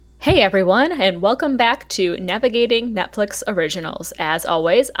Hey everyone, and welcome back to Navigating Netflix Originals. As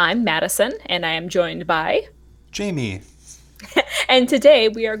always, I'm Madison, and I am joined by. Jamie. And today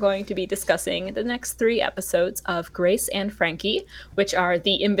we are going to be discussing the next three episodes of Grace and Frankie, which are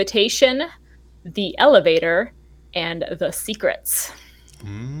The Invitation, The Elevator, and The Secrets.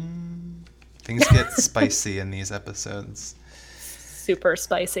 Mm, things get spicy in these episodes. Super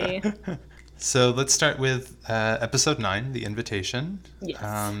spicy. So let's start with episode 9, The Invitation.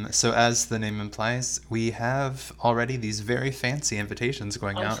 Yes. So, as the name implies, we have already these very fancy invitations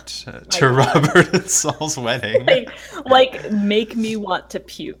going Oh out my to god. Robert and Saul's wedding. Like, make me want to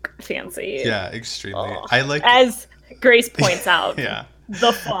puke fancy. Yeah, extremely. Oh. I like, As Grace points out, yeah.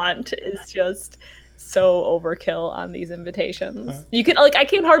 the font is just so overkill on these invitations. You can like I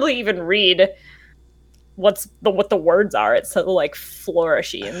can hardly even read what the words are. It's so like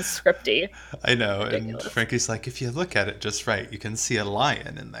flourishy and scripty. I know. And Ridiculous. Frankie's like, if you look at it just right, you can see a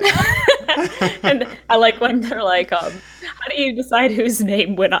lion in there. And I like when they're like, how do you decide whose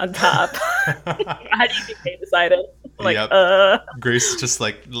name went on top? How do you think they decided? Like, Yep. Grace is just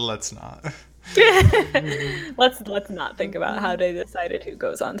like, let's not. let's not think about how they decided who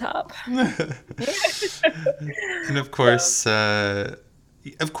goes on top. And of course,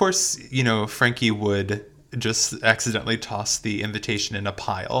 Frankie would just accidentally toss the invitation in a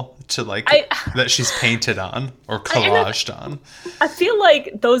pile to I that she's painted on or and collaged on. I feel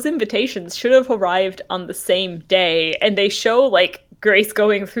like those invitations should have arrived on the same day, and they show like Grace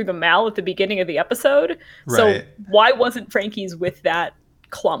going through the mail at the beginning of the episode. So Right. why wasn't Frankie's with that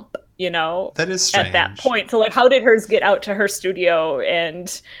clump, That is at that strange. point? So like how did hers get out to her studio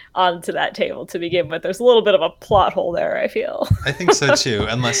and onto that table to begin with? There's a little bit of a plot hole there, I feel. I think so too,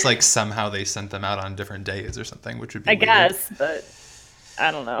 unless somehow they sent them out on different days or something, which would be I weird. guess, but I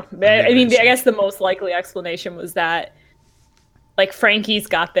don't know. That'd be I very mean, I guess strange. the most likely explanation was that like Frankie's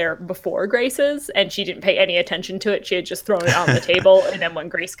got there before Grace's and she didn't pay any attention to it. She had just thrown it on the table, and then when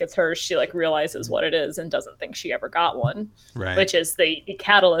Grace gets hers, she like realizes what it is and doesn't think she ever got one, Right. which is the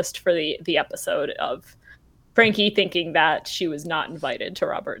catalyst for the episode of Frankie thinking that she was not invited to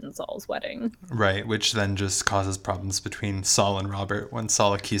Robert and Saul's wedding. Right, which then just causes problems between Saul and Robert when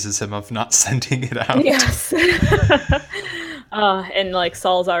Saul accuses him of not sending it out. Yes. And like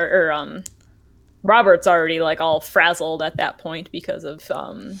Robert's already like all frazzled at that point because of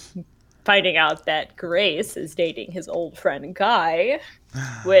finding out that Grace is dating his old friend Guy,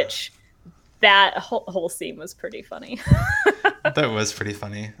 which that whole scene was pretty funny. That was pretty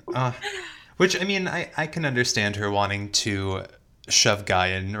funny. Which, I mean, I can understand her wanting to shove Guy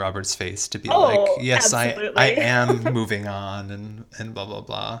in Robert's face to be like, Oh, yes, I absolutely. am moving on and blah, blah,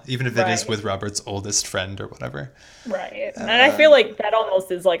 blah. Even if it is Right. with Robert's oldest friend or whatever. Right. And I feel like that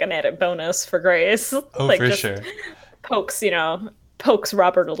almost is like an added bonus for Grace. Oh, Like for just sure. pokes, pokes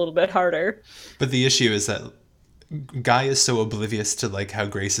Robert a little bit harder. But the issue is that Guy is so oblivious to how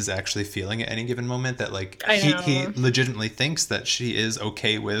Grace is actually feeling at any given moment that I he know. legitimately thinks that she is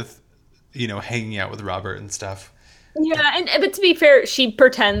okay with hanging out with Robert and stuff. Yeah, and but to be fair, she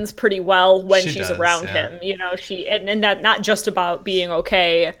pretends pretty well when She she's does, around yeah. him. She and that not just about being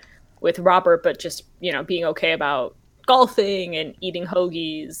okay with Robert, but just being okay about golfing and eating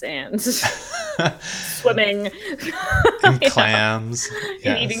hoagies and swimming And you know, clams.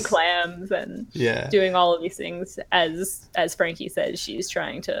 and eating Yes. clams and Yeah. doing all of these things. As Frankie says, she's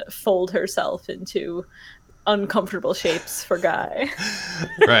trying to fold herself into uncomfortable shapes for Guy.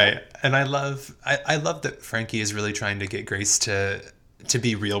 Right. And I love that Frankie is really trying to get Grace to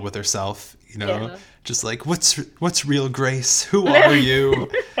be real with herself, Yeah. just like what's real Grace? Who are you?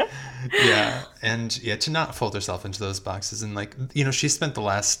 Yeah. And yeah, to not fold herself into those boxes and she spent the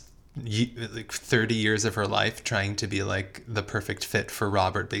last 30 years of her life trying to be like the perfect fit for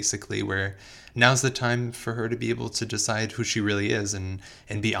Robert, basically, where now's the time for her to be able to decide who she really is and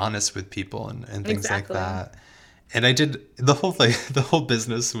be honest with people and things like Exactly. that. And I did the whole thing, the whole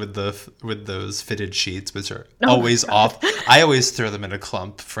business with those fitted sheets, which are Oh my always god. off. I always throw them in a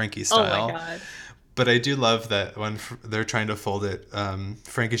clump, Frankie Oh my style. god. But I do love that when they're trying to fold it,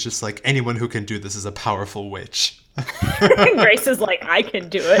 Frankie's just like, anyone who can do this is a powerful witch. Grace is like, I can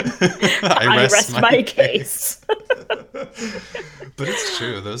do it. I I rest rest my my case. case. But it's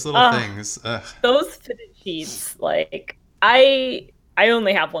true, those little uh, things. Ugh. those fitted sheets, like I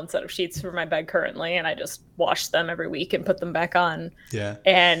only have one set of sheets for my bed currently, and I just wash them every week and put them back on. Yeah.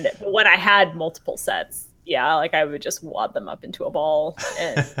 And when I had multiple sets, yeah, like I would just wad them up into a ball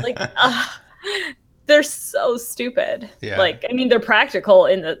and like they're so stupid. Yeah. Like, I mean, they're practical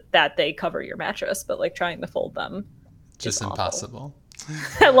in that they cover your mattress, but like trying to fold them is Just awful. impossible.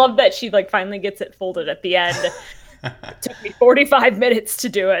 I love that she like finally gets it folded at the end. It took me 45 minutes to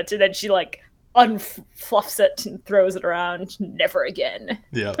do it. And then she like unfluffs it and throws it around. Never again.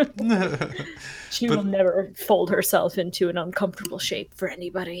 Yeah. She will never fold herself into an uncomfortable shape for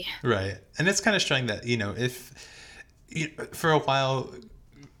anybody. Right. And it's kind of showing that, if for a while,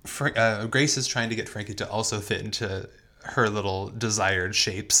 Grace is trying to get Frankie to also fit into her little desired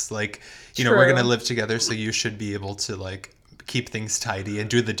shapes. Like, we're going to live together, so you should be able to like keep things tidy and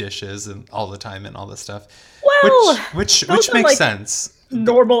do the dishes and all the time and all this stuff. Well, which makes like sense.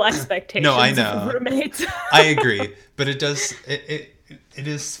 Normal expectations. No, I know. Of roommates. I agree, but it does. It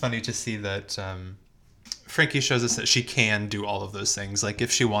is funny to see that Frankie shows us that she can do all of those things. Like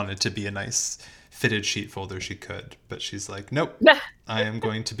if she wanted to be a nice fitted sheet folder, she could. But she's like, nope. I am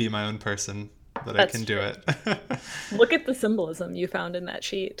going to be my own person. But I can do it. Look at the symbolism you found in that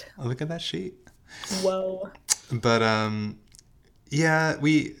sheet. Look at that sheet. Whoa. But yeah,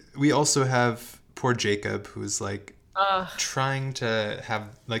 we also have poor Jacob, who's like trying to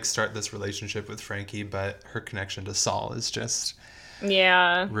start this relationship with Frankie, but her connection to Saul is just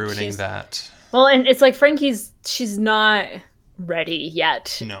ruining that. Well, and it's like she's not ready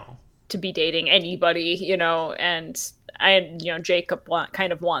yet. No. To be dating anybody, and Jacob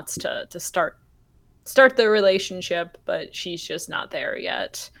kind of wants to start the relationship, but she's just not there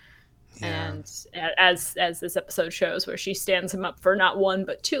yet. Yeah. And as this episode shows, where she stands him up for not one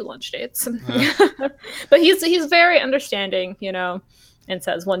but two lunch dates. But he's very understanding, and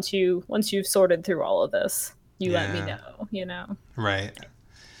says once you've sorted through all of this, you let me know. Right.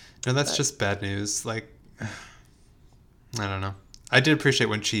 No, that's just bad news. Like, I don't know. I did appreciate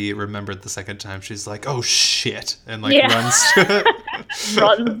when she remembered the second time. She's like, "Oh shit!" and like runs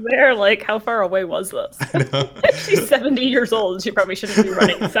there. Like, how far away was this? I know. She's 70 years old. She probably shouldn't be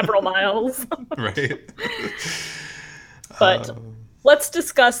running several miles. Right. But let's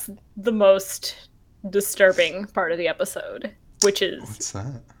discuss the most disturbing part of the episode, which is what's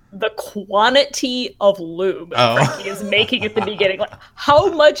that? The quantity of lube Frankie is making at the beginning. Like, how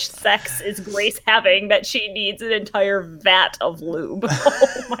much sex is Grace having that she needs an entire vat of lube?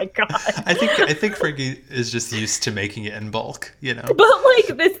 Oh my god! I think Frankie is just used to making it in bulk, But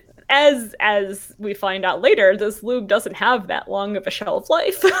like this, as we find out later, this lube doesn't have that long of a shelf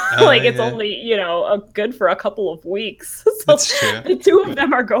life. It's only good for a couple of weeks. So that's true. The two of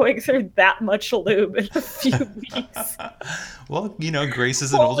them are going through that much lube in a few weeks. Well, Grace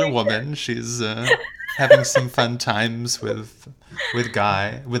is an older woman. She's having some fun times with the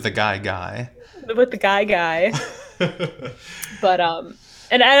guy. With the guy. But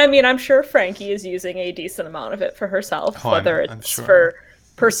and I mean, I'm sure Frankie is using a decent amount of it for herself, whether it's sure. for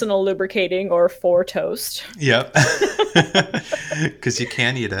personal lubricating or for toast. Yep. Because you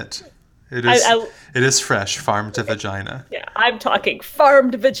can eat it. It is fresh, farm to vagina. Yeah, I'm talking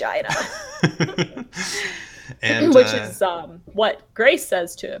farmed vagina. And which is what Grace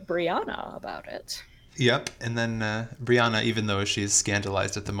says to Brianna about it. Yep. And then Brianna, even though she's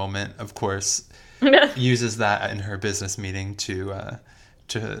scandalized at the moment, of course, uses that in her business meeting to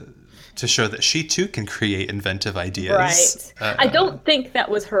show that she too can create inventive ideas. Right. I don't think that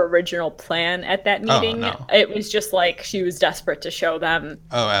was her original plan at that meeting. Oh, no. It was just like she was desperate to show them.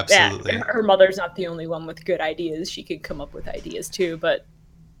 Oh, absolutely. That her mother's not the only one with good ideas. She could come up with ideas too, but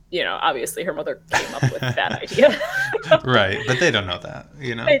obviously her mother came up with that idea. Right, but they don't know that,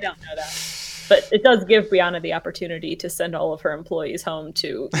 They don't know that. But it does give Brianna the opportunity to send all of her employees home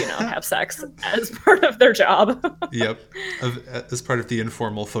to, have sex as part of their job. Yep, as part of the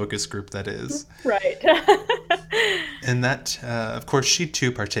informal focus group that is. Right. And that, of course, she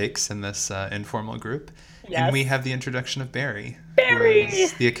too partakes in this informal group. Yes. And we have the introduction of Barry. Barry!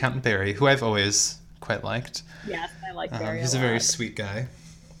 The accountant Barry, who I've always quite liked. Yes, I like Barry He's a very sweet guy.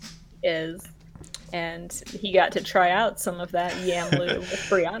 And he got to try out some of that yam lube with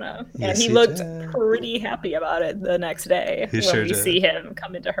Brianna. And yes, he looked pretty happy about it the next day we see him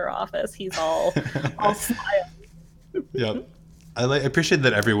come into her office. He's all smile. Yep. I appreciate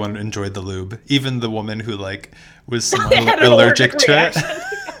that everyone enjoyed the lube, even the woman who was somewhat allergic to it.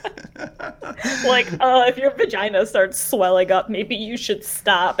 If your vagina starts swelling up, maybe you should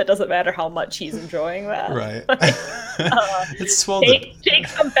stop. It doesn't matter how much he's enjoying that. Right. It's swollen. Take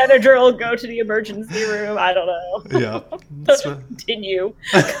some Benadryl, go to the emergency room. I don't know. Yeah. Continue.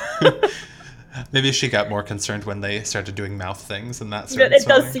 Maybe she got more concerned when they started doing mouth things and that sort of It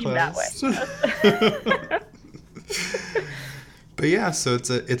does seem that way. But yeah, so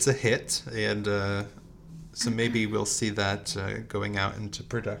it's a hit, and so maybe we'll see that going out into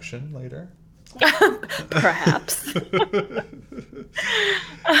production later. Perhaps.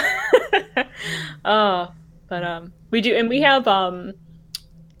 But we do, and we have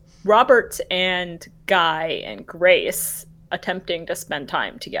Robert and Guy and Grace attempting to spend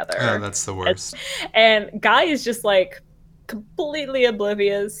time Oh, together. that's the worst. And Guy is just like completely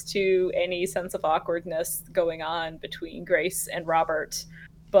oblivious to any sense of awkwardness going on between Grace and Robert.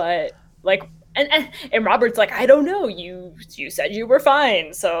 But like and Robert's like, I don't know, you said you were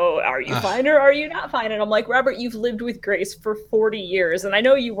fine, so are you fine or are you not fine? And I'm like, Robert, you've lived with Grace for 40 years, and I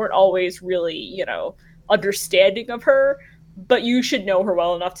know you weren't always really, understanding of her, but you should know her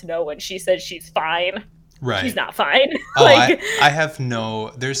well enough to know when she says she's fine, Right. she's not fine. Oh, Like,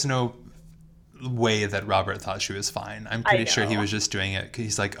 there's no way that Robert thought she was fine. I'm pretty sure he know. was just doing it 'cause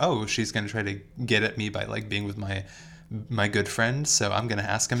he's like, oh, she's going to try to get at me by like being with my good friend, so I'm going to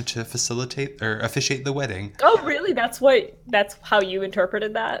ask him to facilitate or officiate the wedding. Oh, really? That's how you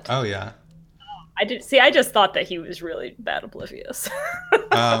interpreted that? Oh, yeah. I just thought that he was really that oblivious.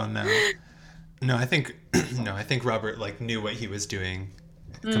 Oh, no. No, I think Robert like knew what he was doing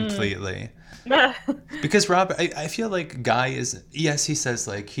completely. Because Robert, I feel like Guy is, yes, he says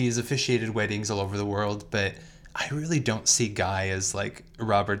like he's officiated weddings all over the world, but I really don't see Guy as like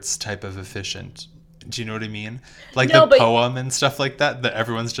Robert's type of officiant. Do you know what I mean? Like No, the but- poem and stuff like that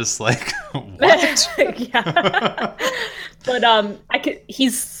everyone's just like, what? Yeah. But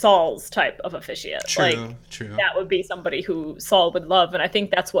he's Saul's type of officiant. True, Like, true. that would be somebody who Saul would love, and I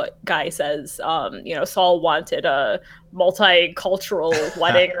think that's what Guy says. Saul wanted a multicultural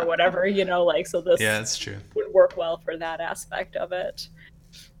wedding or whatever, like, so this Yeah, it's true. would work well for that aspect of it.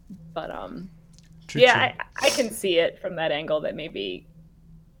 But True, yeah, true. I can see it from that angle that maybe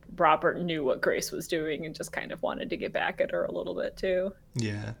Robert knew what Grace was doing and just kind of wanted to get back at her a little bit too.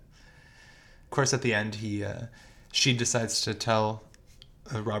 Yeah. Of course, at the end, she decides to tell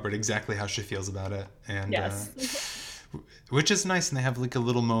Robert exactly how she feels about it, and Yes. which is nice. And they have like a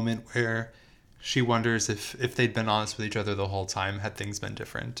little moment where she wonders if they'd been honest with each other the whole time, had things been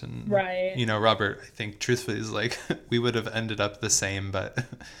different. And Right. Robert, I think, truthfully, is like, we would have ended up the same, but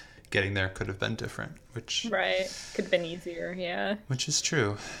getting there could have been different, which Right. Could have been easier, yeah. which is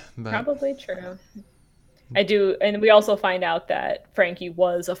true. But Probably true. I do, and we also find out that Frankie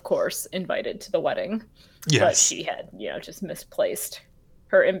was, of course, invited to the wedding, but yes, she had, just misplaced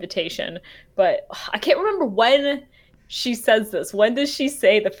her invitation. But I can't remember when she says this. When does she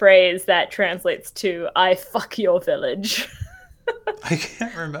say the phrase that translates to "I fuck your village"? I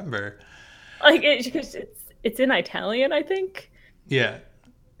can't remember. Like, it's in Italian, I think. Yeah.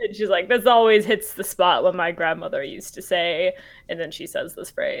 And she's like, "This always hits the spot," what my grandmother used to say. And then she says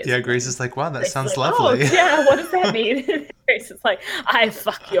this phrase. Yeah, Grace is like, wow, that Grace sounds is like, lovely. Oh, yeah, what does that mean? Grace is like, I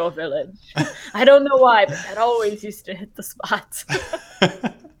fuck your village. I don't know why, but that always used to hit the spot.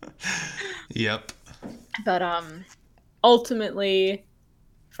 Yep. But ultimately,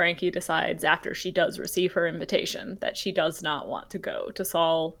 Frankie decides after she does receive her invitation that she does not want to go to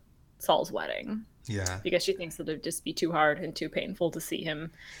Saul's wedding. Yeah. Because she thinks that it'd just be too hard and too painful to see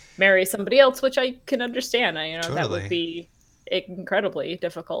him marry somebody else, which I can understand. That Totally. would be incredibly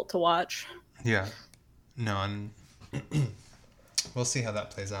difficult to watch. Yeah. No, and we'll see how that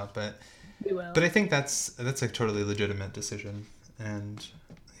plays out, but We will. I think that's a totally legitimate decision, and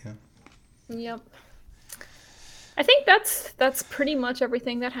yeah. Yep. I think that's pretty much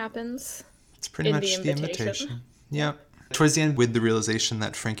everything that happens. It's pretty In much the the invitation. invitation. Yeah. Towards the end, with the realization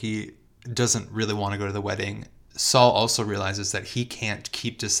that Frankie doesn't really want to go to the wedding, Saul also realizes that he can't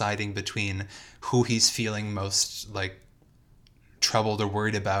keep deciding between who he's feeling most like troubled or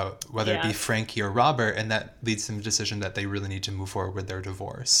worried about, whether it be Yes. Frankie or Robert, and that leads to the decision that they really need to move forward with their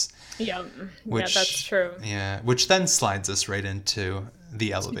divorce. Yeah, Which, that's true. Yeah, which then slides us right into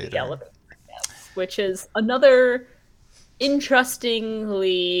the elevator. The elevator, yes. Which is another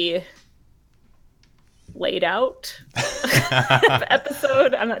interestingly laid out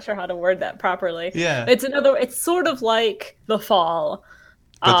episode. I'm not sure how to word that properly. Yeah. It's sort of like The Fall.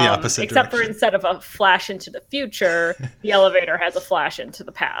 But the opposite except for direction. instead of a flash into the future, the elevator has a flash into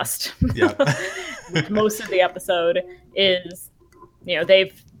the past. Yeah. Most of the episode is,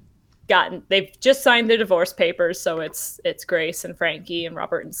 they've just signed their divorce papers, so it's Grace and Frankie and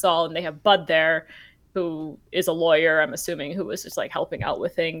Robert and Saul, and they have Bud there, who is a lawyer, I'm assuming, who was just like helping out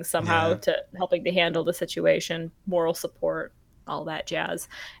with things somehow, Yeah. to helping to handle the situation, moral support, all that jazz.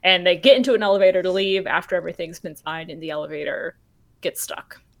 And they get into an elevator to leave after everything's been signed, and the elevator gets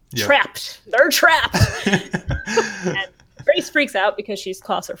stuck. Yep. Trapped. They're trapped. And Grace freaks out because she's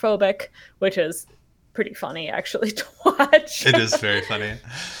claustrophobic, which is pretty funny actually to watch. It is very funny.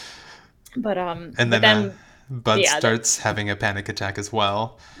 But And but then Bud yeah, starts having a panic attack as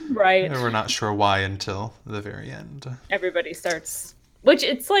well. right. And we're not sure why until the very end. Everybody starts, which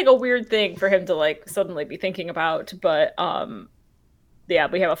it's like a weird thing for him to like suddenly be thinking about, but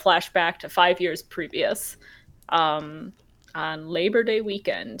we have a flashback to 5 years previous, on Labor Day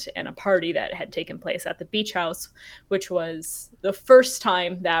weekend, and a party that had taken place at the beach house, which was the first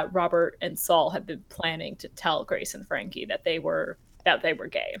time that Robert and Saul had been planning to tell Grace and Frankie that they were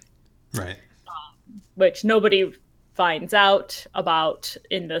gay. Right. Which nobody finds out about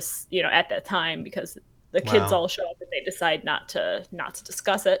in this, at that time, because the kids all show up and they decide not to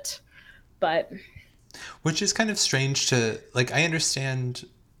discuss it. But which is kind of strange to, like, I understand,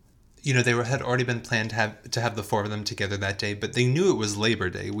 they had already been planned to have the four of them together that day, but they knew it was Labor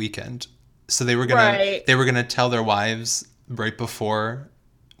Day weekend. So they were gonna tell their wives right before,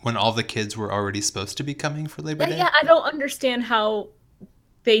 when all the kids were already supposed to be coming for Labor Day. Yeah, I don't understand how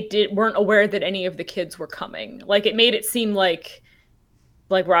they weren't aware that any of the kids were coming. Like, it made it seem like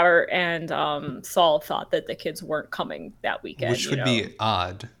Robert and Saul thought that the kids weren't coming that weekend. Which would be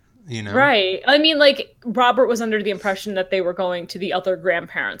odd, Right. I mean, like, Robert was under the impression that they were going to the other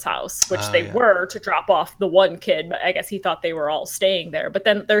grandparents' house, which they were, to drop off the one kid, but I guess he thought they were all staying there. But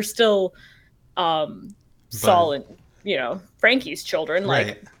then there's still Saul and, Frankie's children.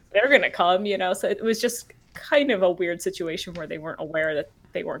 Like, they're going to come, so it was just kind of a weird situation where they weren't aware that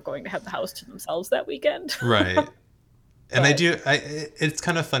they weren't going to have the house to themselves that weekend. Right. And it's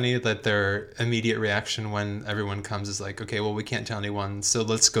kind of funny that their immediate reaction when everyone comes is like, okay, well, we can't tell anyone, so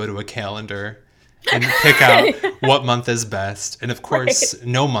let's go to a calendar and pick out what month is best. And of course,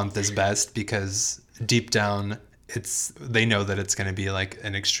 no month is best, because deep down, they know that it's going to be like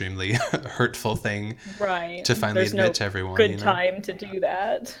an extremely hurtful thing to finally admit to everyone. Good time to do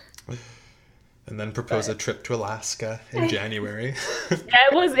that. And then propose a trip to Alaska in January. Yeah,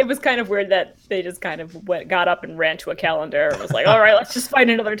 it was kind of weird that they just kind of got up and ran to a calendar and was like, all right, let's just find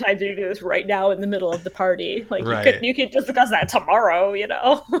another time to do this right now in the middle of the party. Like, you could discuss that tomorrow,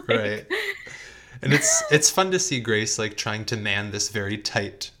 Right. And it's fun to see Grace, like, trying to man this very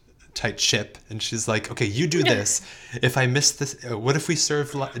tight ship, and she's like, okay, you do this. If I miss this, what if we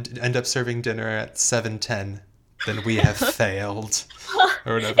end up serving dinner at 7:10? Then we have failed,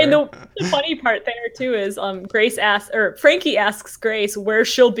 or whatever. And the funny part there too is Frankie asks Grace where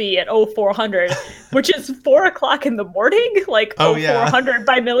she'll be at 0400, which is 4:00 in the morning. Like, 0400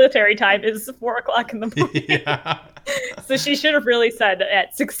 by military time is 4:00 in the morning. Yeah. So she should have really said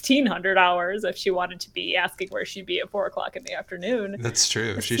at 1600 hours if she wanted to be asking where she'd be at 4:00 in the afternoon. That's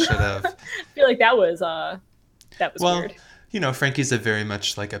true. She should have. I feel like that was weird. Frankie's very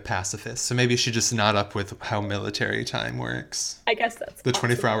much like a pacifist, so maybe she's just not up with how military time works. I guess that's the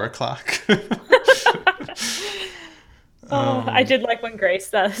 24-hour clock. I did like when Grace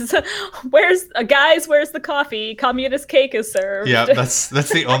says, where's the coffee? Communist cake is served. Yeah, that's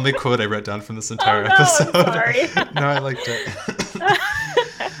the only quote I wrote down from this entire episode. I'm sorry. No, I liked it.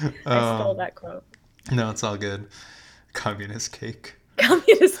 I stole that quote. No, it's all good. Communist cake.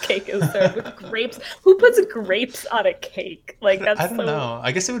 Communist cake is served with grapes. Who puts grapes on a cake? Like, that's I don't know.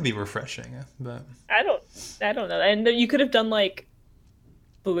 I guess it would be refreshing, but I don't know. And you could have done like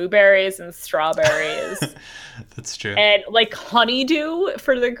blueberries and strawberries. That's true. And like honeydew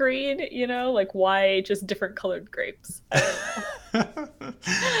for the green, like, why just different colored grapes?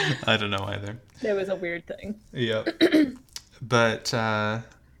 I don't know either. It was a weird thing. Yeah. But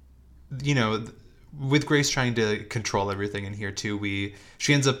with Grace trying to control everything in here too,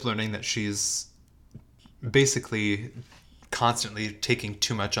 she ends up learning that she's basically constantly taking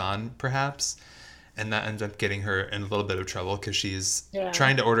too much on, perhaps, and that ends up getting her in a little bit of trouble because she's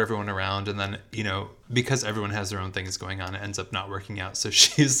trying to order everyone around, and then because everyone has their own things going on, it ends up not working out. So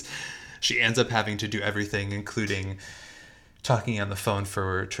she ends up having to do everything, including talking on the phone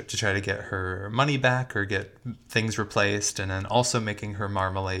to try to get her money back or get things replaced, and then also making her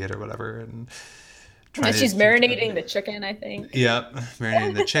marmalade or whatever, and she's marinating the chicken, I think. Yep,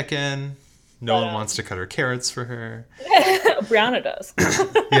 marinating the chicken. No one wants to cut her carrots for her. Brianna does.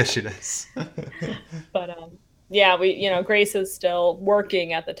 Yes, she does. But Grace is still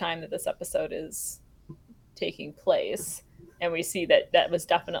working at the time that this episode is taking place, and we see that was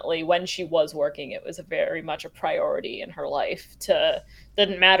definitely, when she was working, it was very much a priority in her life.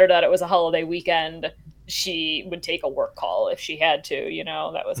 Didn't matter that it was a holiday weekend. She would take a work call if she had to.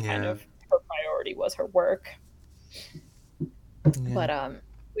 That was kind of her priority, was her work. Yeah. But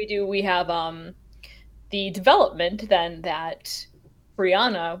we have the development then that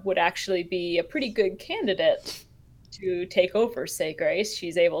Brianna would actually be a pretty good candidate to take over, say, Grace.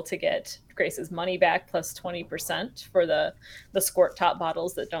 She's able to get Grace's money back plus 20% for the squirt top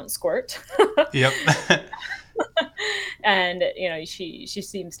bottles that don't squirt. Yep. And she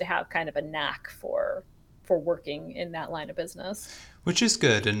seems to have kind of a knack for working in that line of business, which is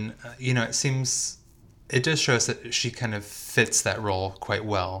good. And it seems it does show us that she kind of fits that role quite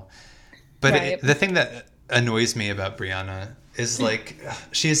well. But Right. the thing that annoys me about Brianna is like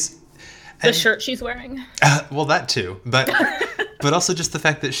she's The shirt she's wearing. well, that too, but also just the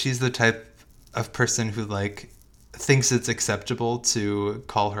fact that she's the type of person who like thinks it's acceptable to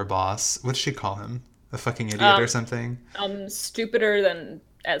call her boss. What does she call him? A fucking idiot or something? Stupider than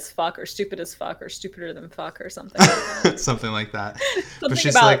as fuck, or stupid as fuck, or stupider than fuck, or something. Something like that. But Something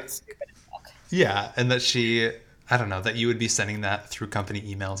she's about like, stupid as fuck. yeah, and that she, I don't know, that you would be sending that through company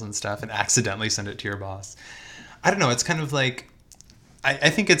emails and stuff and accidentally send it to your boss. I don't know. It's kind of like, I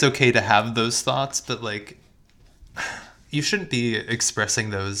think it's okay to have those thoughts, but like, you shouldn't be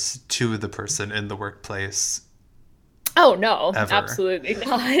expressing those to the person in the workplace. Oh no, Ever. absolutely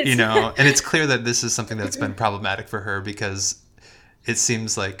not. You know, and it's clear that this is something that's been problematic for her because it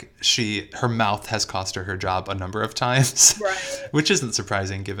seems like her mouth has cost her job a number of times, Right. which isn't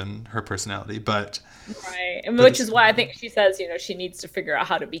surprising given her personality, but Right, and which is why I think she says, she needs to figure out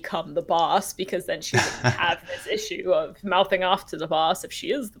how to become the boss, because then she wouldn't have this issue of mouthing off to the boss if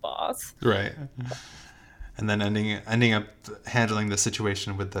she is the boss. right. And then ending up handling the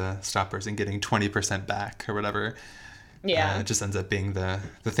situation with the stoppers and getting 20% back or whatever. Yeah. It just ends up being the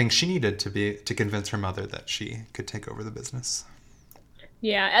thing she needed to convince her mother that she could take over the business.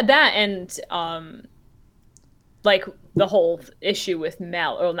 Yeah, at that and like the whole issue with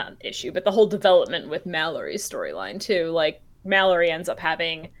not issue, but the whole development with Mallory's storyline too. Like Mallory ends up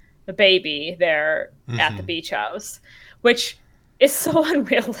having the baby there at the beach house, which is so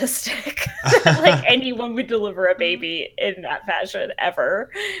unrealistic. Like anyone would deliver a baby in that fashion ever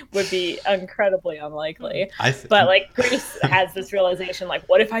would be incredibly unlikely. But like Grace has this realization, like,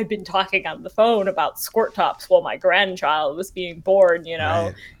 what if I'd been talking on the phone about squirt tops while my grandchild was being born,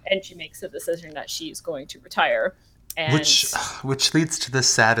 Right. And she makes a decision that she's going to retire. And Which leads to the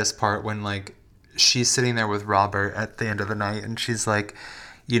saddest part when like she's sitting there with Robert at the end of the night and she's like,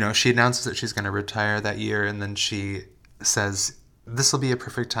 she announces that she's going to retire that year, and then she says, this will be a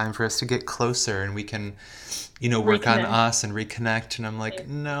perfect time for us to get closer and we can, work on us and reconnect. And I'm like,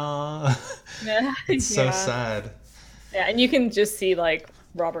 no, it's so sad. Yeah, and you can just see like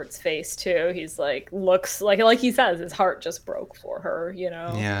Robert's face too. He's like, looks like he says his heart just broke for her,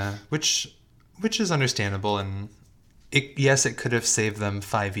 Yeah, which is understandable, and it could have saved them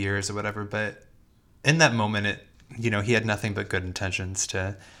 5 years or whatever, but in that moment, he had nothing but good intentions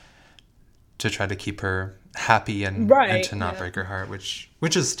to try to keep her happy and to not break her heart, which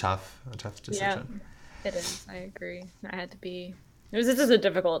is tough, a tough decision. Yeah, it is. I agree. This is a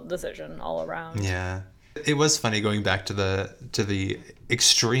difficult decision all around. Yeah. It was funny going back to the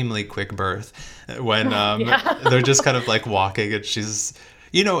extremely quick birth when they're just kind of like walking and she's,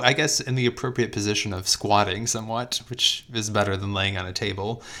 I guess in the appropriate position of squatting somewhat, which is better than laying on a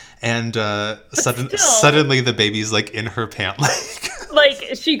table. And suddenly the baby's like in her pant leg.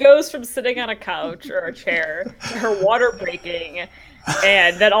 Like she goes from sitting on a couch or a chair to her water breaking,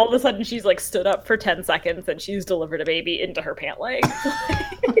 and then all of a sudden she's like stood up for 10 seconds and she's delivered a baby into her pant leg.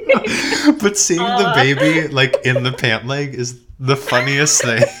 But seeing the baby like in the pant leg is the funniest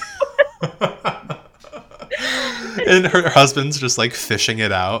thing. And her husband's just like fishing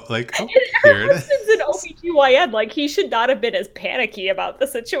it out, like, oh, her husband's an OBGYN. Like, he should not have been as panicky about the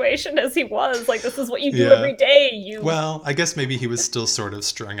situation as he was. Like, this is what you do every day. Well, I guess maybe he was still sort of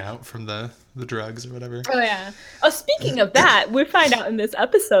strung out from the drugs or whatever. Oh yeah. Speaking of that, we find out in this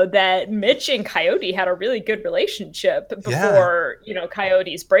episode that Mitch and Coyote had a really good relationship before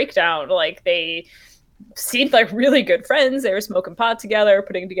Coyote's breakdown. Like, they seemed like really good friends. They were smoking pot together,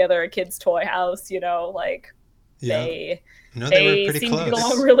 putting together a kid's toy house. They were pretty seemed close. to get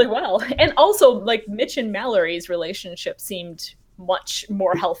along really well. And also, like, Mitch and Mallory's relationship seemed much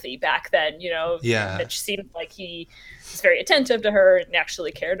more healthy back then. Mitch seemed like he was very attentive to her and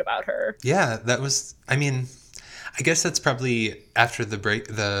actually cared about her. Yeah, that was, I guess that's probably after the break,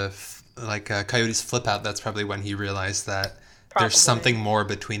 Coyote's flip out, that's probably when he realized that there's something more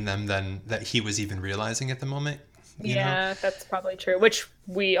between them than that he was even realizing at the moment. You know? That's probably true. Which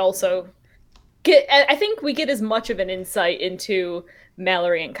we also I think we get as much of an insight into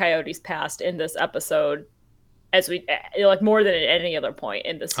Mallory and Coyote's past in this episode as we more than at any other point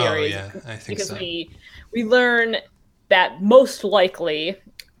in the series. Oh yeah, I think because so. we learn that most likely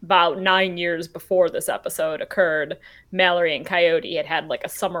about 9 years before this episode occurred, Mallory and Coyote had like a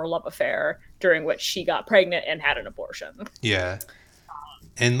summer love affair during which she got pregnant and had an abortion. Yeah.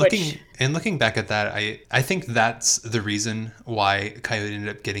 And looking back at that, I think that's the reason why Coyote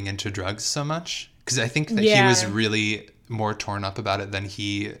ended up getting into drugs so much. Because I think that he was really more torn up about it than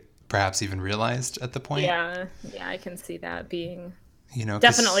he perhaps even realized at the point. Yeah, I can see that being You know,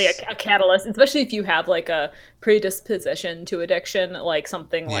 'cause- Definitely a catalyst, especially if you have like a predisposition to addiction, like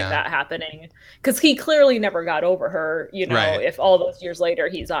something like Yeah. that happening. Because he clearly never got over her, Right. if all those years later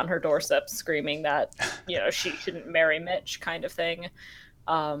he's on her doorstep screaming that, she shouldn't marry Mitch kind of thing.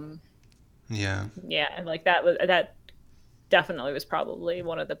 Um, Yeah. yeah, and like that definitely was probably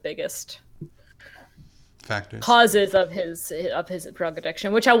one of the biggest Factors. causes of his drug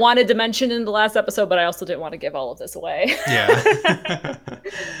addiction, which I wanted to mention in the last episode, but I also didn't want to give all of this away. Yeah.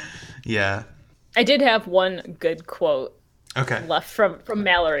 Yeah. I did have one good quote Okay. left from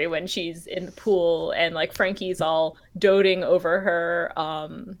Mallory when she's in the pool and like Frankie's all doting over her,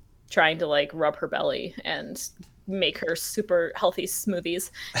 trying to like rub her belly and make her super healthy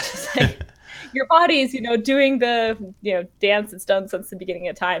smoothies. She's like, your body's, doing the, dance it's done since the beginning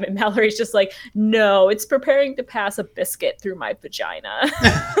of time. And Mallory's just like, no, it's preparing to pass a biscuit through my vagina.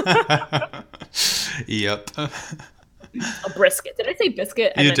 Yep. A brisket. Did I say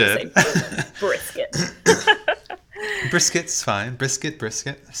biscuit? I You meant did. to say brisket. Brisket's fine. Brisket,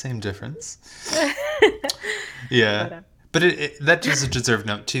 same difference. Yeah. But that does deserve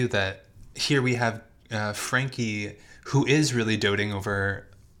note, too, that here we have Frankie, who is really doting over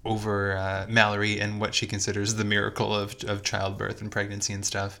Mallory and what she considers the miracle of childbirth and pregnancy and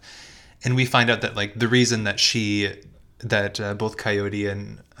stuff. And we find out that, like, the reason that both Coyote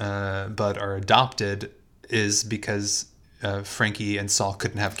and Bud are adopted is because Frankie and Saul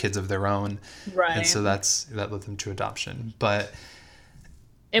couldn't have kids of their own. Right. And so that led them to adoption. But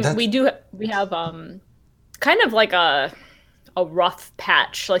and we have kind of like a rough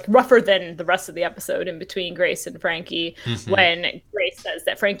patch, like rougher than the rest of the episode in between Grace and Frankie, when Grace says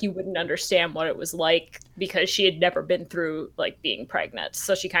that Frankie wouldn't understand what it was like because she had never been through like being pregnant.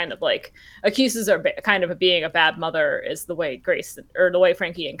 So she kind of like accuses her kind of being a bad mother is the way the way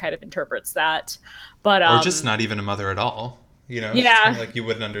Frankie kind of interprets that. But or just not even a mother at all. Yeah. It's kind of like you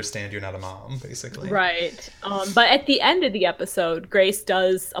wouldn't understand, you're not a mom, basically. Right. But at the end of the episode, Grace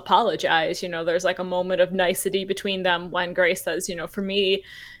does apologize. There's like a moment of nicety between them when Grace says, for me,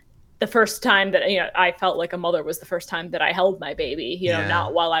 the first time that, I felt like a mother was the first time that I held my baby,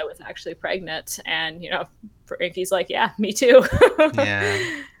 not while I was actually pregnant. And, Frankie's like, yeah, me too.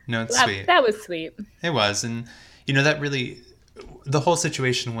 Yeah. No, it's sweet. That was sweet. It was. And, that really, the whole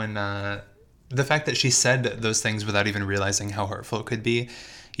situation when, the fact that she said those things without even realizing how hurtful it could be,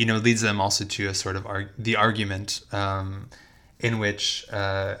 leads them also to a sort of the argument in which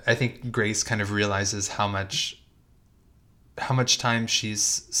I think Grace kind of realizes how much time she's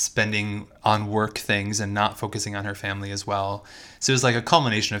spending on work things and not focusing on her family as well. So it was like a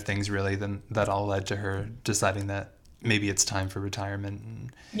culmination of things really that all led to her deciding that maybe it's time for retirement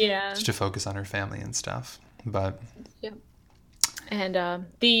and just to focus on her family and stuff. But yeah. And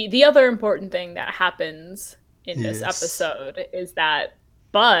the other important thing that happens in this episode is that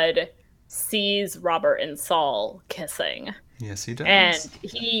Bud sees Robert and Saul kissing. Yes, he does. And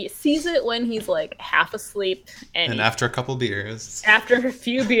he sees it when he's like half asleep. And after a couple beers. After a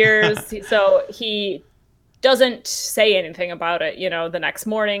few beers. So he doesn't say anything about it. The next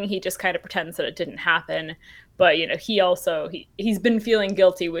morning he just kind of pretends that it didn't happen. But, he's been feeling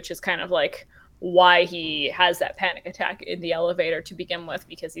guilty, which is kind of like why he has that panic attack in the elevator to begin with,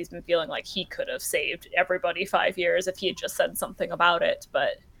 because he's been feeling like he could have saved everybody 5 years if he had just said something about it,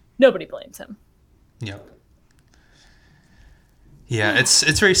 but nobody blames him. Yep. Yeah,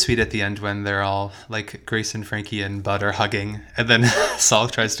 it's very sweet at the end when they're all like Grace and Frankie and Bud are hugging, and then Saul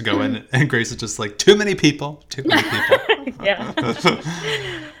tries to go in and Grace is just like, too many people. Yeah.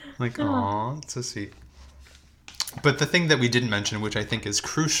 Like, aw, it's so sweet. But the thing that we didn't mention, which I think is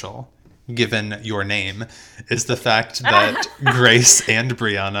crucial given your name, is the fact that Grace and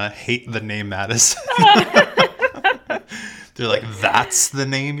Brianna hate the name Madison. They're like, that's the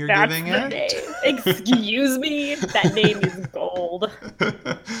name you're giving it? Name. Excuse me? That name is gold.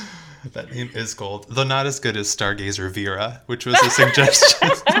 That name is gold. Though not as good as Stargazer Vera, which was a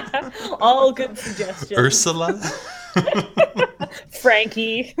suggestion. All good suggestions. Ursula?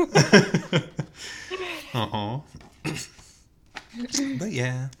 Frankie. Uh-huh. But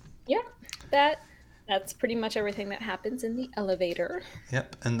yeah. Yeah, that's pretty much everything that happens in the elevator.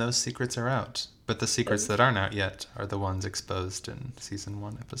 Yep, and those secrets are out. But the secrets that aren't out yet are the ones exposed in season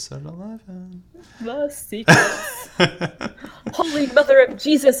 1, episode 11. The secrets. Holy Mother of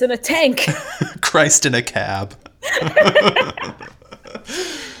Jesus in a tank. Christ in a cab.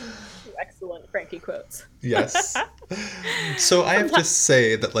 Excellent Frankie quotes. Yes. So I have to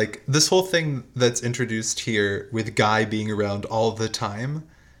say that, like, this whole thing that's introduced here with Guy being around all the time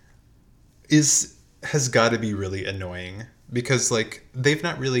has got to be really annoying, because, like, they've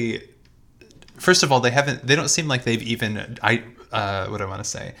not really... First of all, they don't seem like they've even what do I want to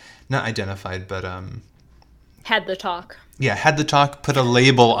say? Not identified, but Had the talk. yeah, had the talk, put a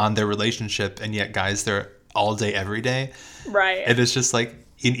label on their relationship, and yet guys, they're all day, every day. Right. And it's just like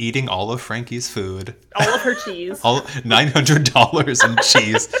in eating all of Frankie's food, All of her cheese. all $900 in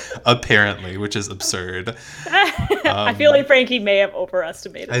cheese, apparently, which is absurd. I feel like Frankie may have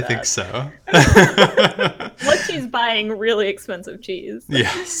overestimated I that. think so. What she's buying really expensive cheese.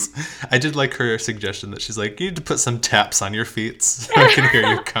 Yes. I did like her suggestion that she's like, you need to put some taps on your feet so I can hear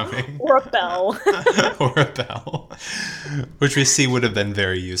you coming. Or a bell. Or a bell. Which we see would have been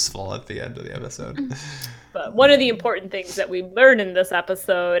very useful at the end of the episode. But one of the important things that we learn in this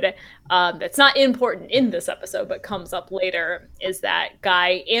episode, that's not important in this episode, but comes up later, is that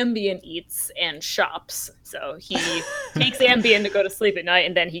Guy Ambien eats and shops. So he takes Ambien to go to sleep at night,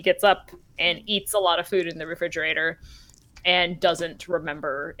 and then he gets up and eats a lot of food in the refrigerator and doesn't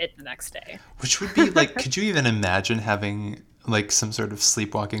remember it the next day. Which would be like, could you even imagine having like some sort of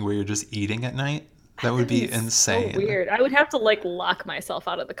sleepwalking where you're just eating at night? That would be insane. So weird. I would have to like lock myself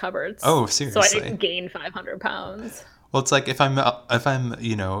out of the cupboards. Oh, seriously. So I didn't gain 500 pounds. Well, it's like if I'm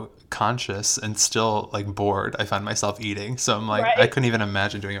conscious and still like bored, I find myself eating. So I'm like, Right. I couldn't even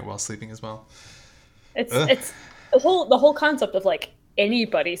imagine doing it while sleeping as well. It's the whole concept of like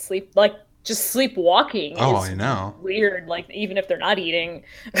anybody just sleepwalking. Oh, is I know. Weird. Like even if they're not eating,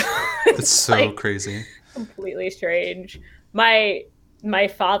 It's so like, crazy. completely strange. My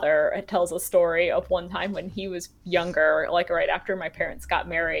father tells a story of one time when he was younger, like right after my parents got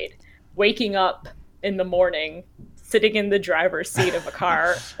married, waking up in the morning, sitting in the driver's seat of a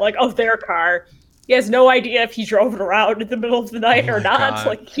car, like of their car. He has no idea if he drove it around in the middle of the night Oh or my not. God.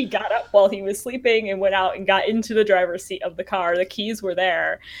 Like he got up while he was sleeping and went out and got into the driver's seat of the car. The keys were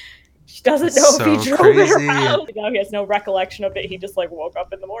there. He doesn't know So if he drove crazy. it around. Now he has no recollection of it. He just like woke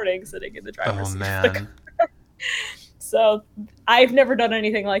up in the morning sitting in the driver's Oh seat. Of the car. man. So I've never done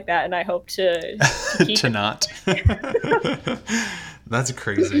anything like that, and I hope to keep To it. not. That's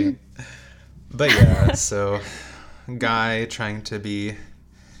crazy. But yeah, so Guy trying to be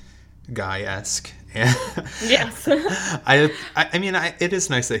Guy-esque. Yes. I mean, it is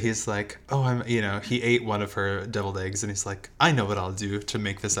nice that he's like, oh, he ate one of her deviled eggs, and he's like, I know what I'll do to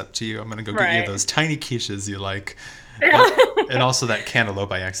make this up to you. I'm gonna go get you Right. those tiny quiches you like, and also that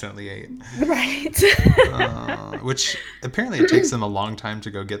cantaloupe I accidentally ate. Right. Which apparently it takes them a long time to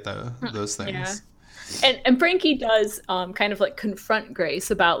go get those things. Yeah. And Frankie does kind of like confront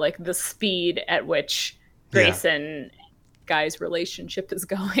Grace about like the speed at which Grace and Guy's relationship is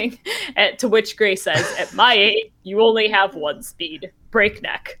going. To which Grace says, "At my age, you only have one speed: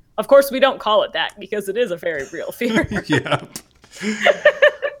 breakneck." Of course, we don't call it that because it is a very real fear. Yep.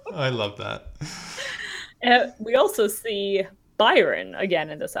 I love that. We also see Byron again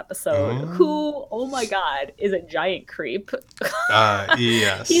in this episode, who, oh my god, is a giant creep.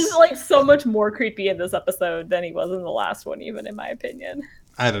 Yes. He's like so much more creepy in this episode than he was in the last one, even in my opinion.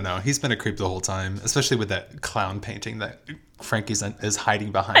 I don't know. He's been a creep the whole time, especially with that clown painting that Frankie is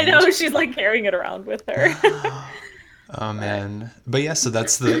hiding behind. I know, she's like carrying it around with her. Oh man. But yeah, so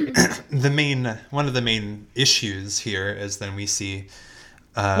that's the one of the main issues here is then we see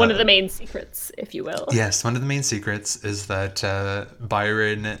One of the main secrets, if you will. yes, one of the main secrets is that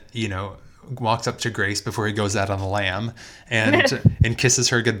Byron, walks up to Grace before he goes out on the lam and kisses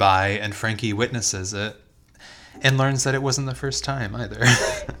her goodbye, and Frankie witnesses it and learns that it wasn't the first time either.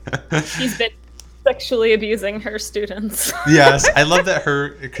 He's been sexually abusing her students. Yes, I love that her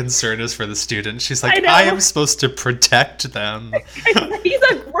concern is for the students. She's like, I know. I am supposed to protect them. He's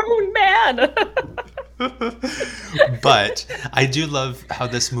a grown man. But I do love how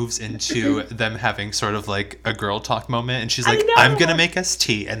this moves into them having sort of like a girl talk moment. And she's I like, know. I'm going to make us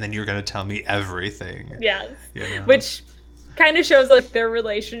tea, and then you're going to tell me everything. Yes. You know? Which kind of shows like their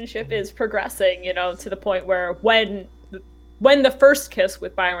relationship is progressing, to the point where when the first kiss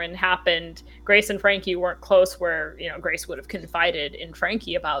with Byron happened, Grace and Frankie weren't close where, Grace would have confided in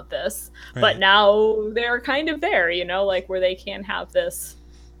Frankie about this. Right. But now they're kind of there, like where they can have this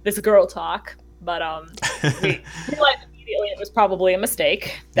girl talk. But we realized immediately it was probably a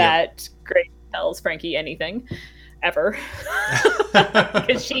mistake that Grace tells Frankie anything ever.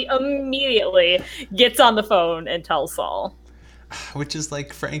 Because she immediately gets on the phone and tells Saul. Which is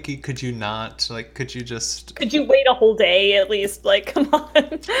like, Frankie, could you not? Like, could you just... Could you wait a whole day at least? Like, come on.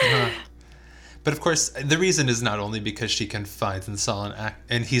 But of course, the reason is not only because she confides in Saul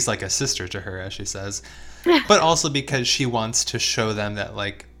and he's like a sister to her, as she says, but also because she wants to show them that,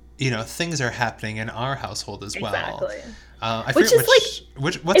 like, things are happening in our household as well. Exactly. I Which forget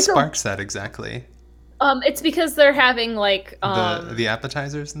is what it's sparks that exactly? It's because they're having like The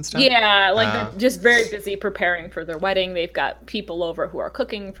appetizers and stuff? yeah, like Uh, they're just very busy preparing for their wedding. They've got people over who are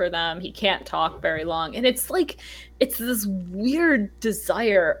cooking for them. He can't talk very long. And it's like it's this weird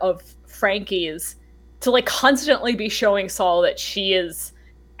desire of Frankie's to like constantly be showing Saul that she is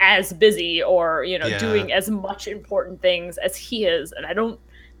as busy or, you know, yeah. doing as much important things as he is. And I don't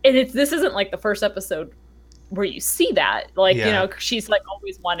and it's this isn't like the first episode where you see that like you Yeah. know she's like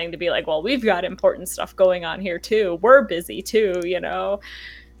always wanting to be like well we've got important stuff going on here too, we're busy too, you know.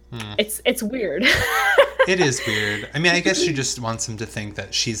 Hmm. It's weird. It is weird. I mean, I guess she just wants him to think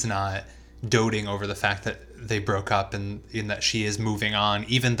that she's not doting over the fact that they broke up and in that she is moving on,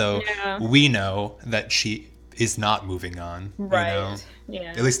 even though Yeah, we know that she is not moving on, you know? right,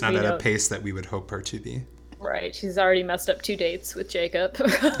 yeah, At least not we at a know, pace that we would hope her to be. right, she's already messed up 2 dates with Jacob.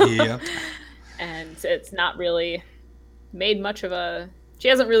 Yep. And it's not really made much of a she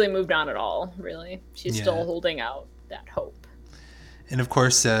hasn't really moved on at all, really. She's Yeah. still holding out that hope. And of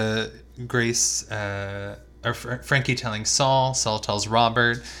course, Grace, or Frankie telling Saul, Saul tells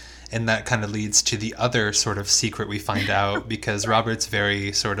Robert, and that kind of leads to the other sort of secret we find out because Robert's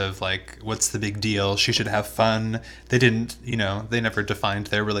very sort of like, what's the big deal? She should have fun. They didn't, you know, they never defined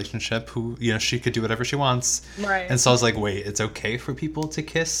their relationship. Who, you know, she could do whatever she wants. Right. And Saul's like, wait, it's okay for people to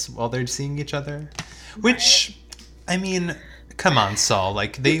kiss while they're seeing each other? Which, I mean, come on, Saul.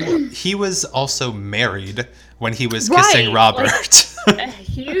 Like, he was also married when he was kissing Right, Robert. a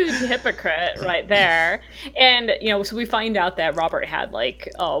huge hypocrite right there. And you know, so we find out that Robert had like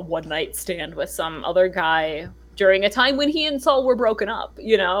a one night stand with some other guy during a time when he and Saul were broken up,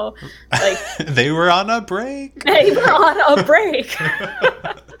 you know, like They were on a break. they were on a break.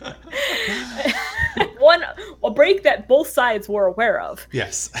 One a break that both sides were aware of.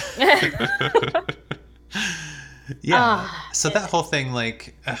 Yes. Yeah. So that whole thing,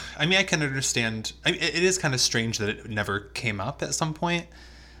 like, I mean, I can understand. I mean, it is kind of strange that it never came up at some point,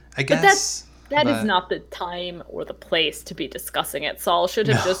 I But guess. that is But not the time or the place to be discussing it. Saul should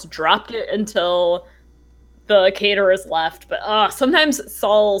have no. just dropped it until the caterers left. But sometimes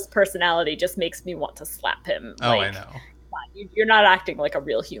Saul's personality just makes me want to slap him. Oh, I Like, know. you're not acting like a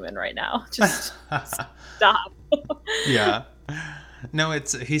real human right now. Just stop. Yeah. No,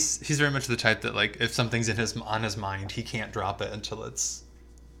 he's very much the type that, like, if something's on his mind, he can't drop it until it's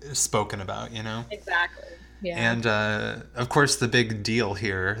spoken about, you know? Exactly. Yeah. And of course, the big deal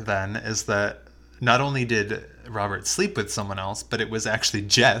here then is that not only did Robert sleep with someone else, but it was actually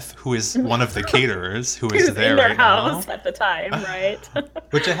Jeff, who is one of the caterers, who is Who's there in their right house now. at the time, right?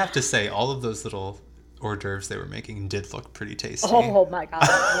 Which I have to say, all of those little hors d'oeuvres they were making did look pretty tasty. Oh my god,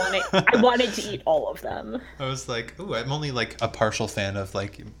 I wanted to eat all of them. I was like, ooh, I'm only like a partial fan of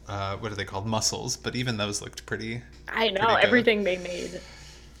like, what are they called? Mussels, but even those looked pretty. I know, Pretty good. everything they made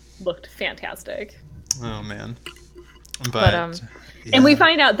looked fantastic. Oh man. But Yeah. and we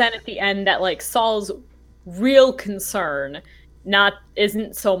find out then at the end that like Saul's real concern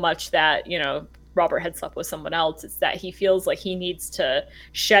isn't so much that, you know, Robert had slept with someone else. It's that he feels like he needs to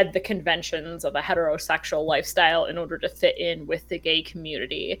shed the conventions of a heterosexual lifestyle in order to fit in with the gay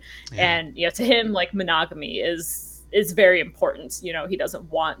community. Yeah. And, you know, to him, like monogamy is very important. You know, he doesn't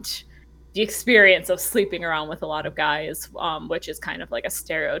want the experience of sleeping around with a lot of guys, which is kind of like a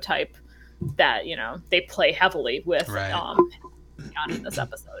stereotype that, you know, they play heavily with Right. on in this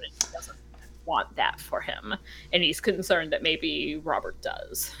episode. And he doesn't want that for him. And he's concerned that maybe Robert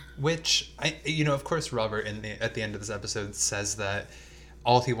does. Which of course, Robert at the end of this episode says that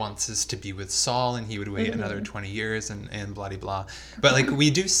all he wants is to be with Saul, and he would wait another 20 years and blah blah. But like we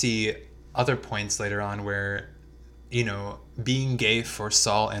do see other points later on where, you know, being gay for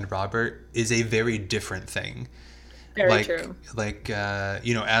Saul and Robert is a very different thing. Very true. Like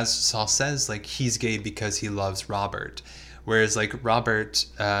you know, as Saul says, like he's gay because he loves Robert, whereas like Robert.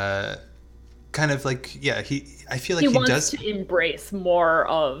 Kind of like, yeah, I feel like he wants does to embrace more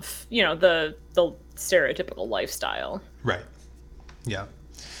of, you know, the stereotypical lifestyle. Right. Yeah.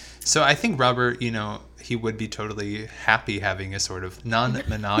 So I think Robert, you know, he would be totally happy having a sort of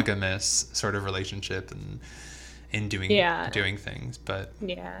non-monogamous sort of relationship and doing things, but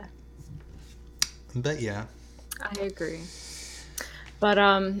yeah, yeah. I agree. But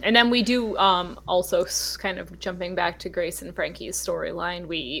and then we do also kind of jumping back to Grace and Frankie's storyline,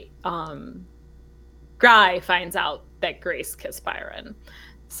 we Guy finds out that Grace kissed Byron.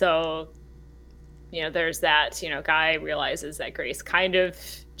 So, you know, there's that, you know, Guy realizes that Grace kind of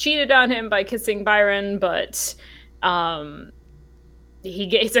cheated on him by kissing Byron, but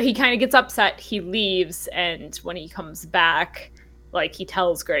he kind of gets upset. He leaves, and when he comes back, like he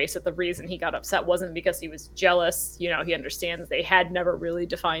tells Grace that the reason he got upset wasn't because he was jealous. You know, he understands they had never really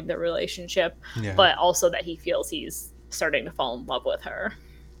defined their relationship, but also that he feels he's starting to fall in love with her.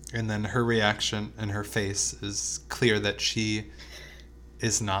 And then her reaction and her face is clear that she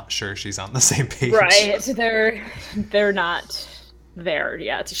is not sure she's on the same page. Right. They're not there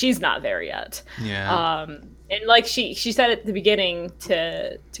yet. She's not there yet. Yeah. And like she said at the beginning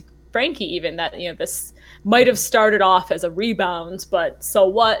to Frankie even that, you know, this might have started off as a rebound, but so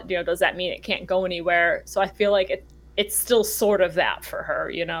what? You know, does that mean it can't go anywhere? So I feel like it's still sort of that for her,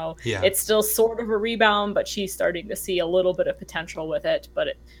 you know? Yeah. It's still sort of a rebound, but she's starting to see a little bit of potential with it. But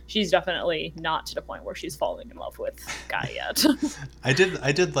she's definitely not to the point where she's falling in love with Guy yet. I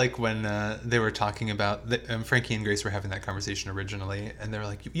did like when they were talking about Frankie and Grace were having that conversation originally, and they were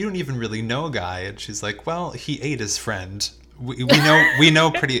like, "You don't even really know Guy," and she's like, "Well, he ate his friend. We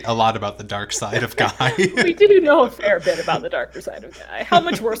know a lot about the dark side of Guy." We do know a fair bit about the darker side of Guy. How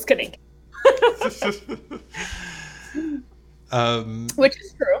much worse can he get? Which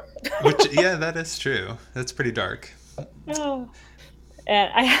is true. Yeah, that is true. That's pretty dark. Oh.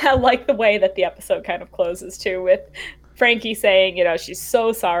 And I like the way that the episode kind of closes too, with Frankie saying, you know, she's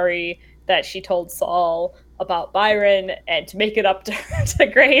so sorry that she told Saul about Byron, and to make it up to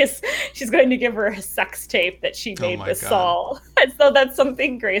Grace, she's going to give her a sex tape that she made with Saul. And so that's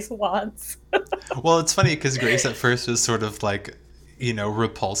something Grace wants. Well, it's funny because Grace at first was sort of like, you know,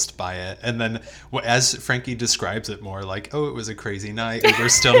 repulsed by it. And then as Frankie describes it more, like, oh, it was a crazy night. We were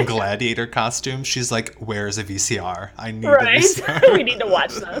still in gladiator costumes. She's like, where's a VCR? I need a VCR. We need to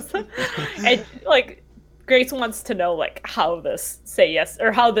watch this. And like, Grace wants to know like how this say yes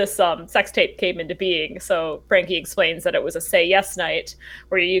or how this sex tape came into being. So Frankie explains that it was a say yes night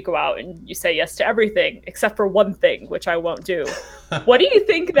where you go out and you say yes to everything except for one thing, which I won't do. What do you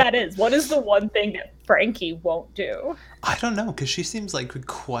think that is? What is the one thing that Frankie won't do? I don't know, because she seems like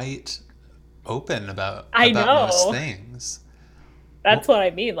quite open about most things. That's what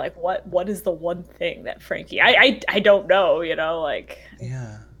I mean. Like, what is the one thing that Frankie? I don't know. You know, like.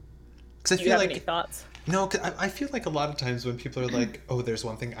 Yeah. Because do you have any thoughts? No, cause I feel like a lot of times when people are like, oh, there's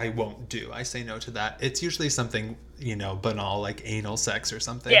one thing I won't do, I say no to that. It's usually something, you know, banal, like anal sex or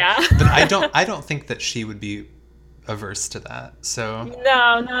something. Yeah. But I don't think that she would be averse to that. So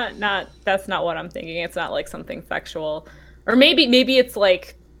no, not that's not what I'm thinking. It's not like something sexual. Or maybe it's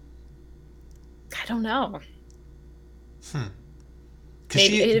like, I don't know.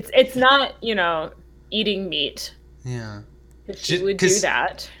 Maybe it's not, you know, eating meat. Yeah. She would do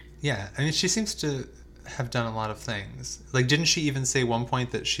that. Yeah. I mean, she seems to have done a lot of things. Like, didn't she even say one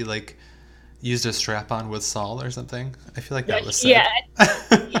point that she, like, used a strap-on with Saul or something? I feel like that was said.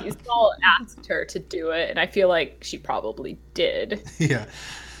 Yeah. Saul asked her to do it, and I feel like she probably did. Yeah.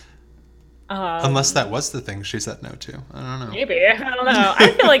 Unless that was the thing she said no to. I don't know. Maybe. I don't know.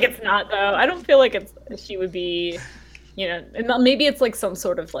 I feel like it's not, though. I don't feel like she would be, you know, and maybe it's like some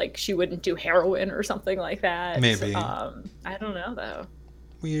sort of like she wouldn't do heroin or something like that. Maybe. I don't know, though.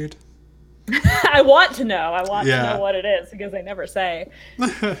 Weird. I want to know. I want to know what it is because they never say.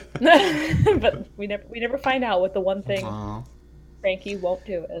 But we never find out what the one thing Frankie won't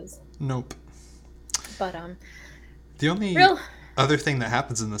do is. Nope. But the only other thing that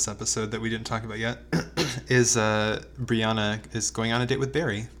happens in this episode that we didn't talk about yet is Brianna is going on a date with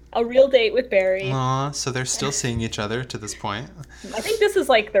Barry. A real date with Barry. Aw, so they're still seeing each other to this point. I think this is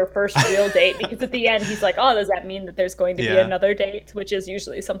like their first real date because at the end he's like, oh, does that mean that there's going to be another date? Which is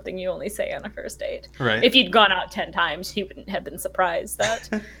usually something you only say on a first date. Right. If you'd gone out 10 times, he wouldn't have been surprised that,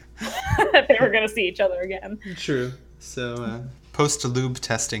 that they were going to see each other again. True. So post-lube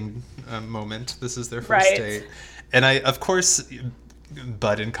testing moment. This is their first date. And of course,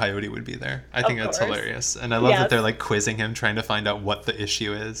 Bud and Coyote would be there. I think that's hilarious. And I love that they're like quizzing him, trying to find out what the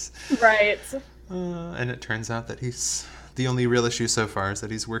issue is. Right. And it turns out that the only real issue so far is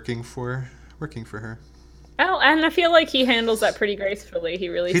that he's working for her. Oh, and I feel like he handles that pretty gracefully. He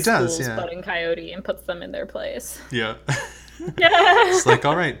really schools does, Bud and Coyote and puts them in their place. Yeah. It's like,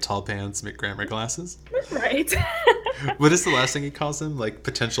 all right, tall pants, McGrammer glasses. Right. What is the last thing he calls him? Like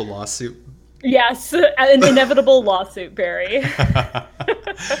potential lawsuit? Yes, an inevitable lawsuit, Barry.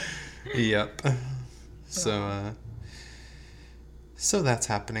 Yep. So that's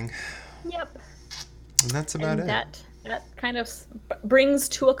happening. Yep. And that's about it. That kind of brings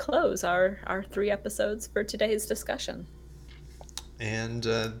to a close our 3 episodes for today's discussion. And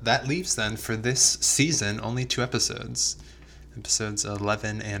that leaves then for this season only 2 episodes. Episodes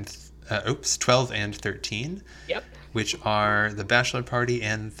 12 and 13. Yep. Which are The Bachelor Party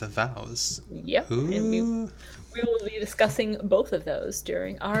and The Vows. Yep. Ooh. And we will be discussing both of those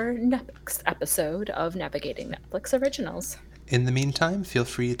during our next episode of Navigating Netflix Originals. In the meantime, feel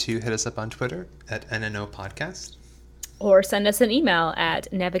free to hit us up on Twitter at NNO Podcast. Or send us an email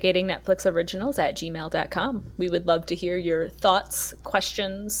at navigatingnetflixoriginals@gmail.com. We would love to hear your thoughts,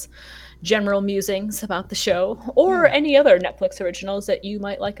 questions, general musings about the show, or any other Netflix originals that you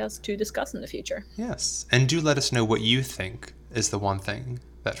might like us to discuss in the future. Yes, and do let us know what you think is the one thing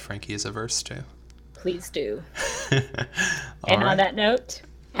that Frankie is averse to. Please do. And on that note,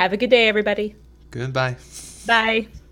 have a good day, everybody. Goodbye. Bye.